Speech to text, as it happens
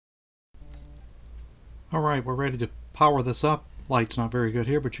Alright, we're ready to power this up. Light's not very good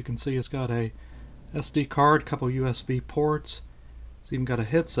here, but you can see it's got a SD card, couple USB ports. It's even got a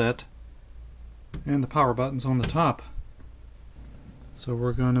headset, and the power button's on the top. So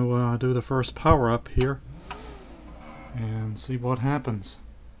we're going to do the first power up here and see what happens.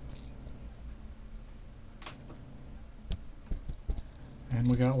 And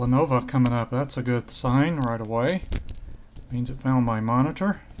we got Lenovo coming up. That's a good sign right away. Means it found my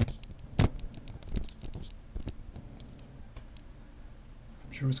monitor.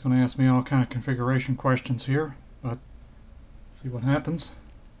 I'm sure it's going to ask me all kind of configuration questions here, but let's see what happens.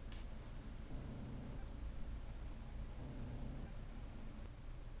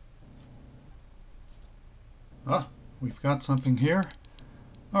 We've got something here.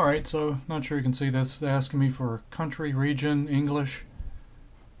 Alright, so not sure you can see this. It's asking me for country, region, English.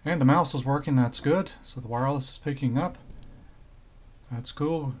 And the mouse is working, that's good. So the wireless is picking up. That's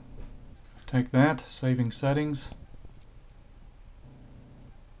cool. Take that, saving settings.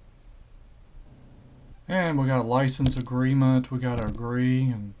 And we got a license agreement. We got to agree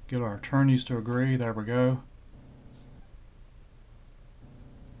and get our attorneys to agree. There we go.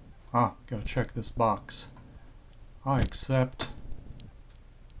 Got to check this box. I accept.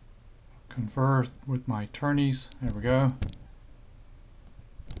 Confer with my attorneys. There we go.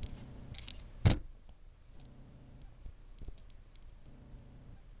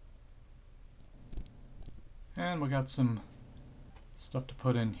 And we got some stuff to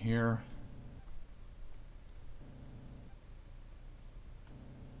put in here.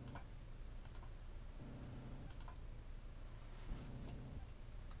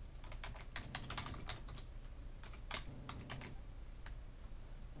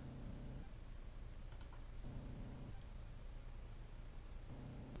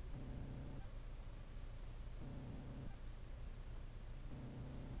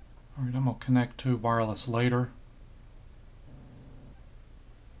 Alright, I'm going to connect to wireless later.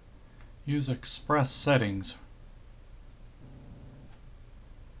 Use express settings.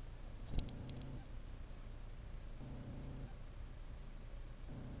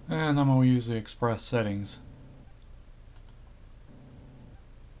 And I'm going to use the express settings.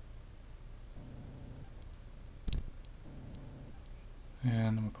 And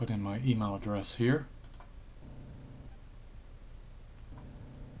I'm going to put in my email address here.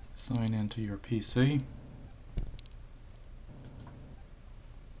 Sign into your PC.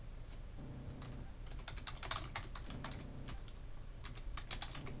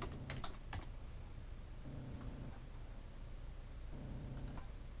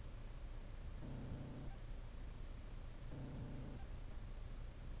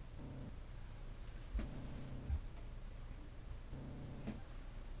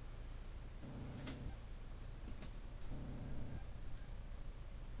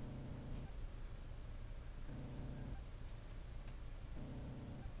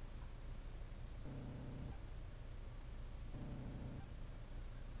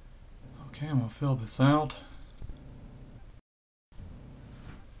 Okay, I'm going to fill this out.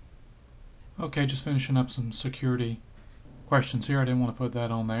 Okay, just finishing up some security questions here. I didn't want to put that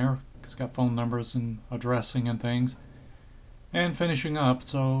on there. It's got phone numbers and addressing and things. And finishing up,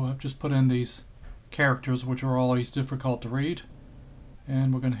 so I've just put in these characters which are always difficult to read.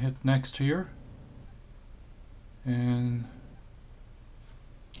 And we're going to hit next here. And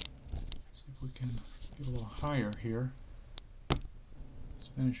see if we can get a little higher here.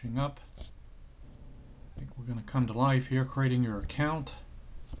 Finishing up. I think we're going to come to life here, creating your account.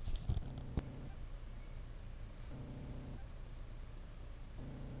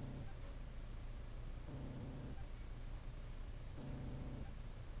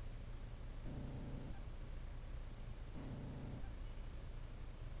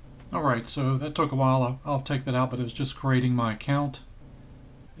 Alright, so that took a while. I'll take that out, but it was just creating my account.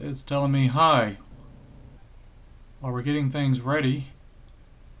 It's telling me, hi, while we're getting things ready,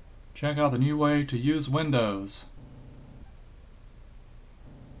 check out the new way to use Windows.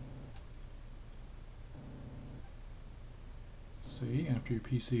 See, after your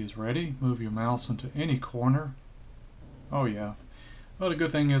PC is ready, move your mouse into any corner. Oh yeah. Well, the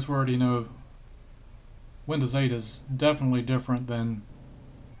good thing is we already know Windows 8 is definitely different than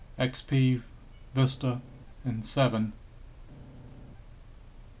XP, Vista, and 7.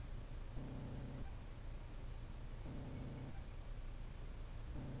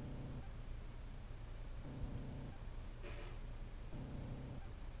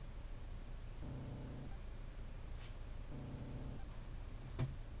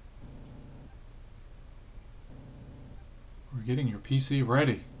 We're getting your PC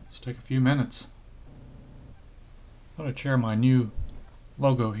ready. Let's take a few minutes. I'm going to share my new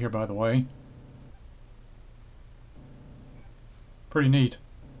logo here, by the way. Pretty neat.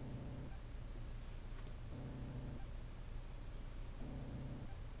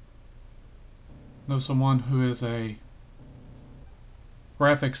 Know someone who is a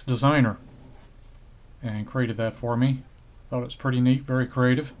graphics designer and created that for me. Thought it was pretty neat, very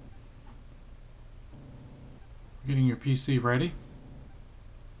creative. Getting your PC ready.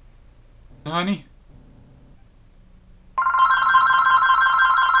 Honey?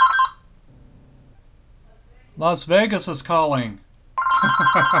 Las Vegas is calling.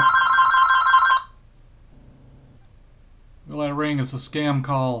 We'll let it ring. It's a scam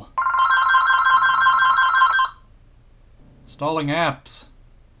call. Installing apps.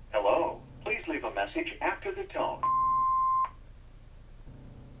 Hello. Please leave a message after the tone.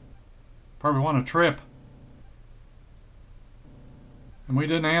 Probably want a trip. And we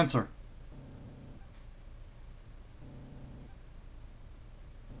didn't answer.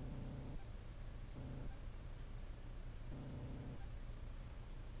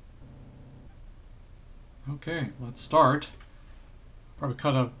 Okay, let's start. Probably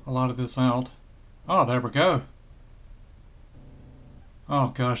cut a lot of this out. Oh, there we go. Oh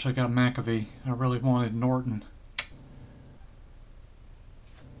gosh, I got McAfee. I really wanted Norton.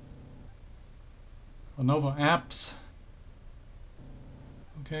 Lenovo apps.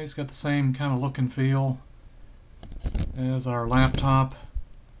 Okay, it's got the same kind of look and feel as our laptop.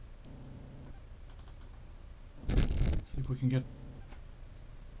 Let's see if we can get...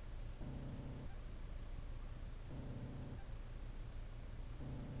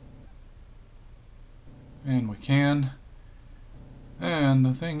 And we can. And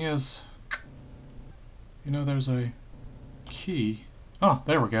the thing is, you know, there's a key. Oh,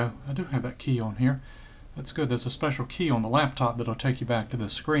 there we go. I do have that key on here. That's good. There's a special key on the laptop that'll take you back to the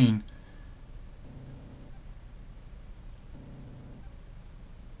screen.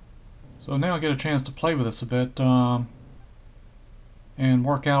 So now I get a chance to play with this a bit and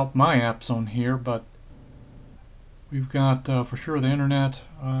work out my apps on here, but we've got for sure the internet.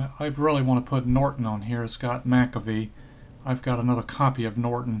 I really want to put Norton on here. It's got McAfee. I've got another copy of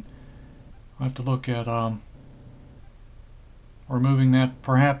Norton. I have to look at removing that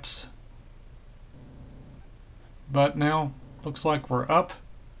perhaps. But now looks like we're up.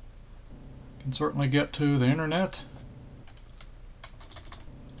 Can certainly get to the internet.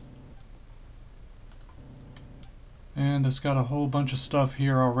 And it's got a whole bunch of stuff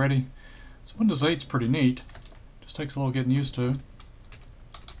here already. So Windows 8's pretty neat. Just takes a little getting used to.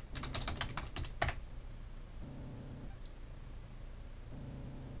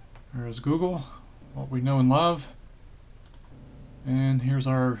 There's Google, what we know and love. And here's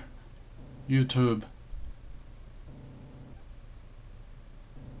our YouTube.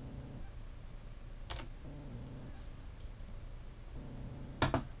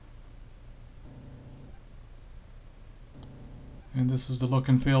 And this is the look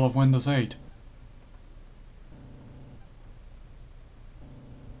and feel of Windows 8.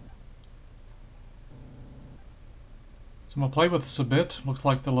 So I'm going to play with this a bit. Looks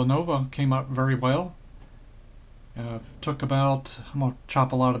like the Lenovo came up very well. Took about, I'm going to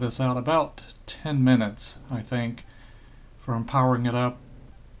chop a lot of this out, about 10 minutes, I think, from powering it up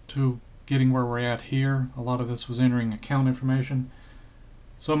to getting where we're at here. A lot of this was entering account information.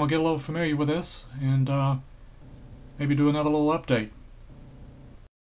 So I'm going to get a little familiar with this and maybe do another little update.